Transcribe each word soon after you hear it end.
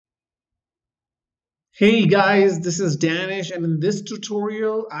Hey guys, this is Danish, and in this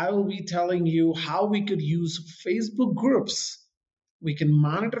tutorial, I will be telling you how we could use Facebook groups. We can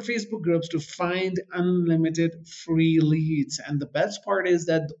monitor Facebook groups to find unlimited free leads. And the best part is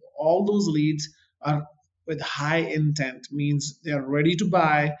that all those leads are with high intent, means they're ready to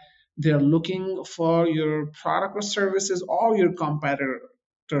buy, they're looking for your product or services or your competitor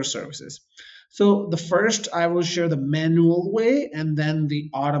services. So the first I will share the manual way and then the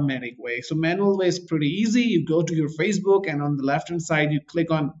automatic way. So manual way is pretty easy. You go to your Facebook and on the left hand side you click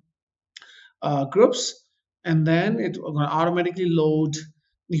on groups, and then it will automatically load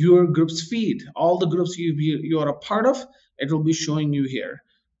your group's feed. All the groups you are a part of, it will be showing you here.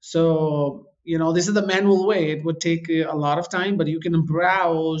 So this is the manual way. It would take a lot of time, but you can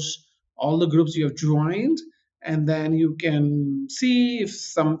browse all the groups you have joined, and then you can see if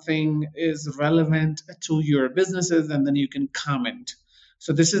something is relevant to your businesses, and then you can comment.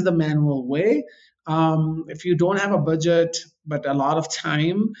 So this is the manual way. If you don't have a budget but a lot of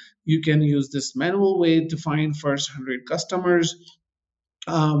time, you can use this manual way to find first 100 customers.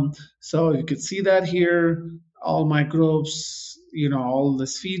 So you can see that here, all my groups, all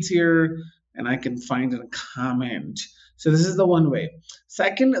these feeds here, and I can find a comment. So this is the one way.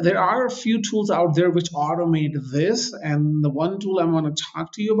 Second, there are a few tools out there which automate this, and the one tool I want to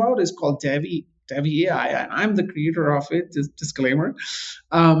talk to you about is called Devi AI, and I'm the creator of it. Just disclaimer.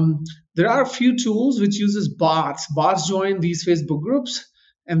 There are a few tools which uses bots. Bots join these Facebook groups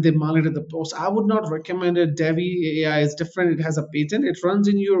and they monitor the post. I would not recommend it. Devi AI is different. It has a patent. It runs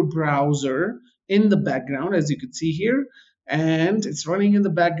in your browser in the background, as you can see here, and it's running in the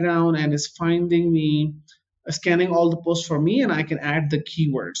background and is finding me, scanning all the posts for me, and I can add the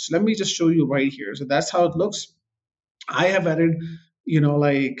keywords. Let me just show you right here. So that's how it looks. I have added,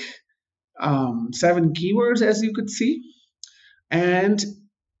 like 7 keywords, as you could see, and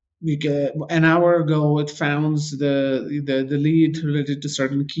we get an hour ago it found the lead related to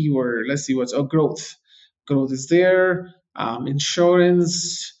certain keyword. Let's see what's growth is there.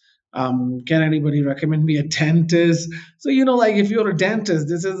 Insurance. Can anybody recommend me a dentist? So like if you're a dentist,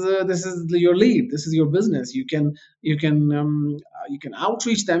 this is your lead, this is your business. You can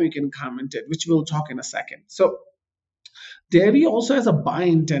outreach them, you can comment it, which we'll talk in a second. So Devi also has a buy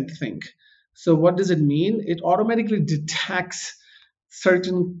intent thing. So what does it mean? It automatically detects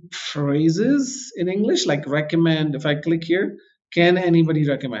certain phrases in English, like recommend. If I click here, can anybody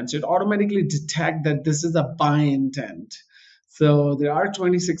recommend? So it automatically detect that this is a buy intent. So there are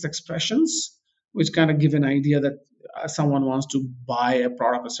 26 expressions which kind of give an idea that someone wants to buy a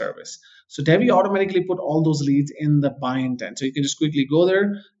product or service. So Devi automatically put all those leads in the buy intent. So you can just quickly go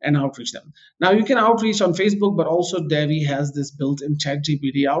there and outreach them. Now you can outreach on Facebook, but also Devi has this built-in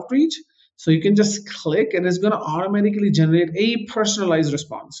ChatGPT outreach. So you can just click and it's going to automatically generate a personalized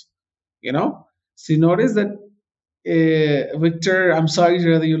response. So you notice that Victor, I'm sorry to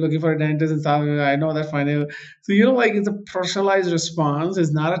hear that you're looking for a dentist in South Africa. I know that fine. So like it's a personalized response.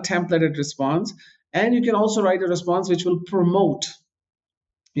 It's not a templated response, and you can also write a response which will promote.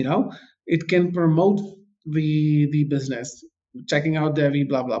 You know, it can promote the business. Checking out Devi,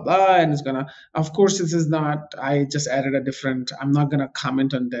 blah blah blah, and it's gonna. Of course, this is not. I just added a different. I'm not gonna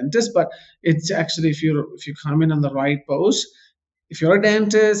comment on dentist, but it's actually if you comment on the right post, if you're a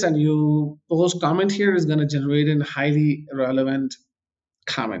dentist and you post comment here, is going to generate a highly relevant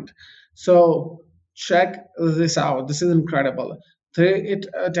comment. So check this out. This is incredible.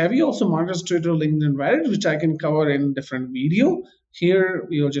 Devi also monitors Twitter, LinkedIn, Reddit, which I can cover in different video. Here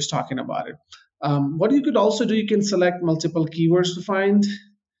we were just talking about it. What you could also do, you can select multiple keywords to find.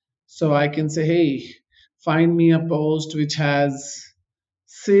 So I can say, hey, find me a post which has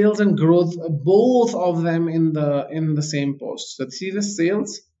sales and growth, both of them in the same post. So see the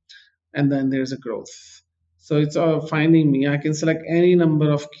sales, and then there's a growth. So it's finding me. I can select any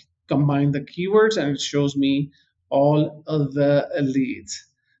number of combine the keywords, and it shows me all of the leads.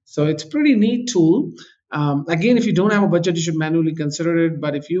 So it's pretty neat tool. Again, if you don't have a budget, you should manually consider it.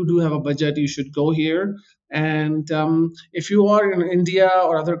 But if you do have a budget, you should go here. And if you are in India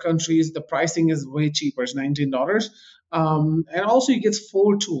or other countries, the pricing is way cheaper. It's $19. And also, you get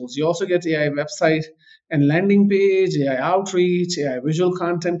 4 tools. You also get AI website and landing page, AI outreach, AI visual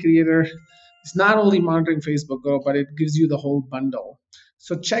content creator. It's not only monitoring Facebook Go, but it gives you the whole bundle.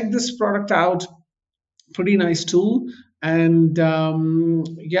 So check this product out. Pretty nice tool. And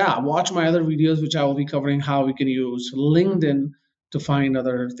yeah, watch my other videos, which I will be covering how we can use LinkedIn to find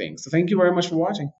other things. So thank you very much for watching.